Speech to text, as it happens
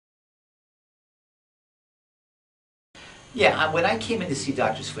Yeah, when I came in to see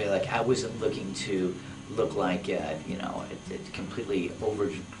Dr. Svehlak, I wasn't looking to look like, completely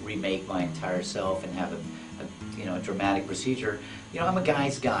over remake my entire self and have a dramatic procedure. I'm a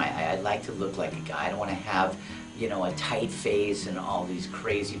guy's guy. I'd like to look like a guy. I don't want to have, a tight face and all these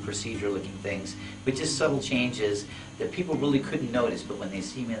crazy procedure-looking things, but just subtle changes that people really couldn't notice. But when they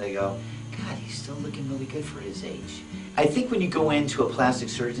see me, they go, God, he's still looking really good for his age. I think when you go into a plastic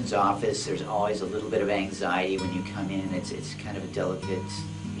surgeon's office, there's always a little bit of anxiety when you come in. It's kind of a delicate,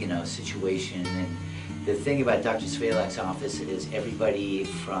 situation. And the thing about Dr. Svehlak's office is everyone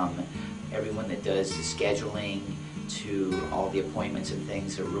that does the scheduling to all the appointments and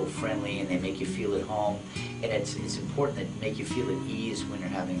things are real friendly, and they make you feel at home. And it's important to make you feel at ease when you're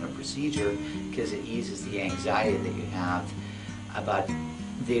having a procedure, because it eases the anxiety that you have about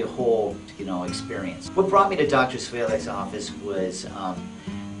the whole, experience. What brought me to Dr. Svehlak's office was,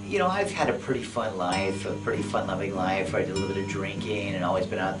 I've had a pretty fun life, a pretty fun-loving life. I did a little bit of drinking and always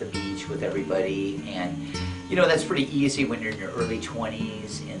been out at the beach with everybody. And, that's pretty easy when you're in your early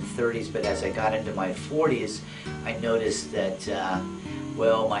 20s and 30s. But as I got into my 40s, I noticed that,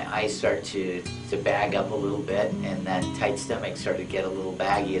 my eyes start to bag up a little bit, and that tight stomach started to get a little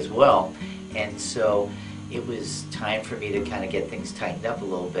baggy as well. And so it was time for me to kind of get things tightened up a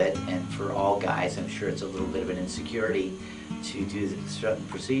little bit. And for all guys, I'm sure it's a little bit of an insecurity to do certain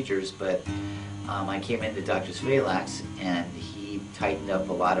procedures, but I came into Dr. Svehlak's and he tightened up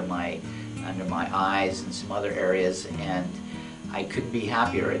a lot of under my eyes and some other areas, and I couldn't be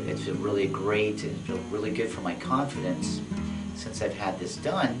happier. It's really great. It feels really good for my confidence since I've had this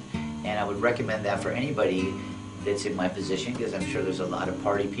done, and I would recommend that for anybody that's in my position, because I'm sure there's a lot of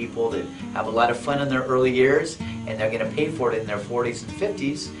party people that have a lot of fun in their early years, and they're going to pay for it in their 40s and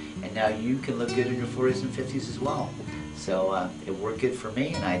 50s, and now you can look good in your 40s and 50s as well. So it worked good for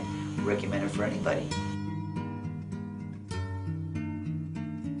me, and I'd recommend it for anybody.